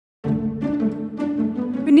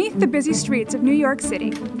Beneath the busy streets of New York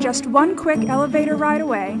City, just one quick elevator ride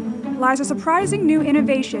away, lies a surprising new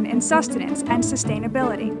innovation in sustenance and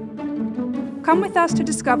sustainability. Come with us to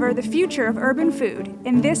discover the future of urban food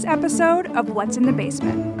in this episode of What's in the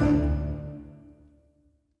Basement.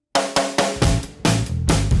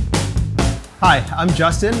 Hi, I'm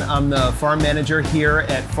Justin. I'm the farm manager here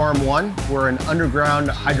at Farm.One. We're an underground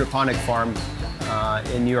hydroponic farm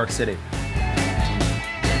in New York City.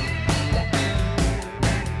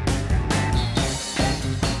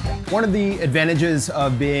 One of the advantages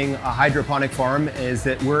of being a hydroponic farm is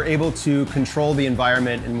that we're able to control the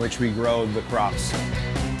environment in which we grow the crops.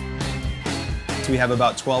 So we have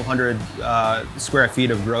about 1,200 square feet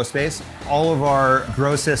of grow space. All of our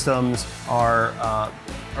grow systems are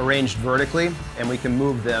arranged vertically, and we can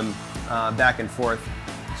move them back and forth.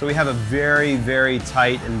 So we have a very, very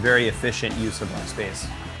tight and very efficient use of our space.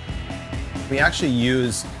 We actually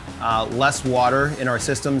use less water in our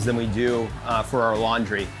systems than we do for our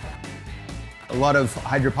laundry. A lot of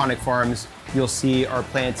hydroponic farms you'll see are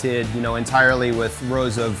planted, entirely with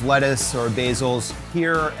rows of lettuce or basils.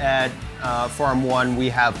 Here at Farm.One, we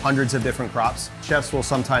have hundreds of different crops. Chefs will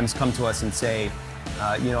sometimes come to us and say,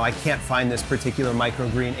 I can't find this particular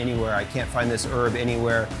microgreen anywhere. I can't find this herb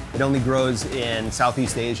anywhere. It only grows in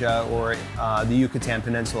Southeast Asia or the Yucatan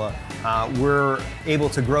Peninsula. We're able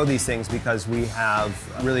to grow these things because we have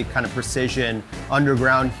really kind of precision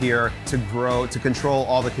underground here to control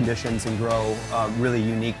all the conditions and grow really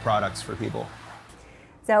unique products for people.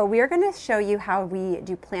 So we're going to show you how we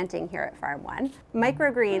do planting here at Farm.One.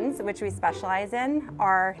 Microgreens, which we specialize in,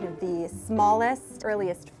 are the smallest,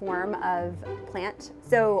 earliest form of plant.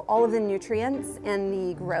 So all of the nutrients and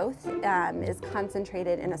the growth is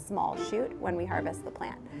concentrated in a small shoot when we harvest the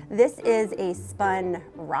plant. This is a spun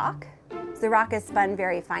rock. So the rock is spun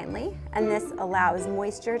very finely, and this allows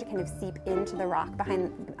moisture to kind of seep into the rock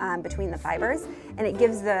between the fibers, and it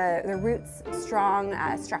gives the roots strong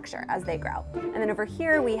structure as they grow. And then over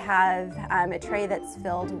here we have a tray that's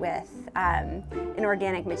filled with an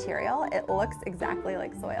organic material. It looks exactly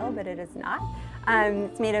like soil, but it is not.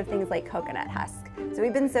 It's made of things like coconut husk. So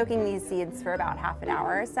we've been soaking these seeds for about half an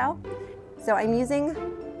hour or so. So I'm using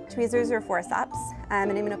tweezers or forceps,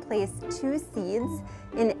 and I'm going to place 2 seeds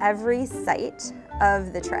in every site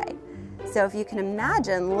of the tray. So if you can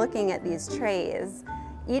imagine looking at these trays,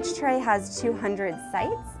 each tray has 200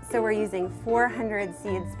 sites, so we're using 400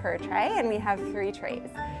 seeds per tray, and we have 3 trays.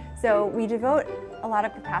 So we devote a lot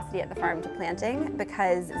of capacity at the farm to planting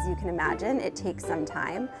because, as you can imagine, it takes some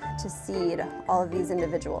time to seed all of these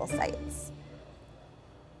individual sites.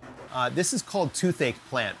 This is called toothache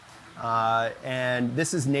plant. And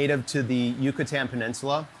this is native to the Yucatan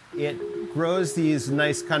Peninsula. It grows these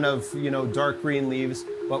nice kind of, dark green leaves,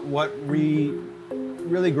 but what we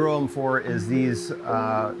really grow them for is these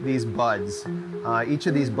buds. Each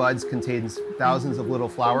of these buds contains thousands of little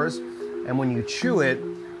flowers, and when you chew it,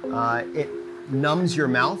 it numbs your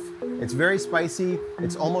mouth. It's very spicy,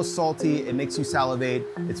 it's almost salty, it makes you salivate,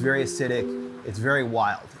 it's very acidic, it's very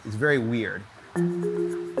wild, it's very weird.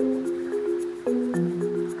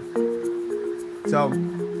 So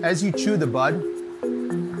as you chew the bud,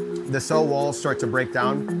 the cell walls start to break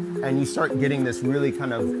down, and you start getting this really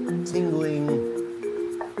kind of tingling,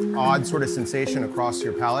 odd sort of sensation across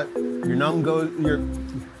your palate. Your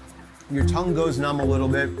tongue goes numb a little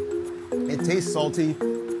bit. It tastes salty.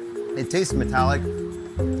 It tastes metallic.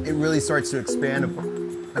 It really starts to expand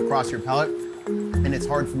across your palate, and it's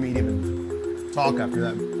hard for me to even talk after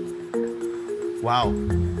that. Wow.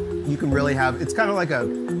 You can really have, it's kind of like a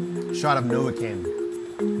shot of Novocaine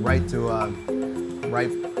right to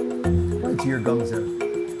your gums there.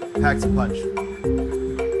 Packs a punch.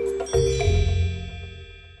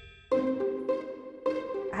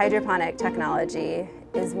 Hydroponic technology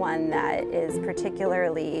is one that is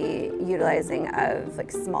particularly utilizing of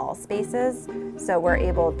small spaces. So we're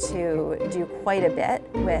able to do quite a bit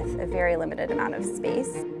with a very limited amount of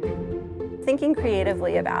space. Thinking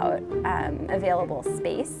creatively about available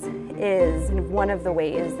space is one of the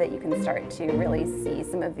ways that you can start to really see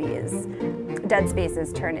some of these dead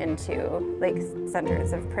spaces turn into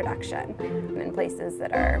centers of production in places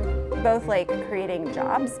that are both creating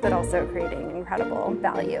jobs but also creating incredible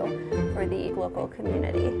value for the local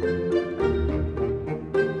community.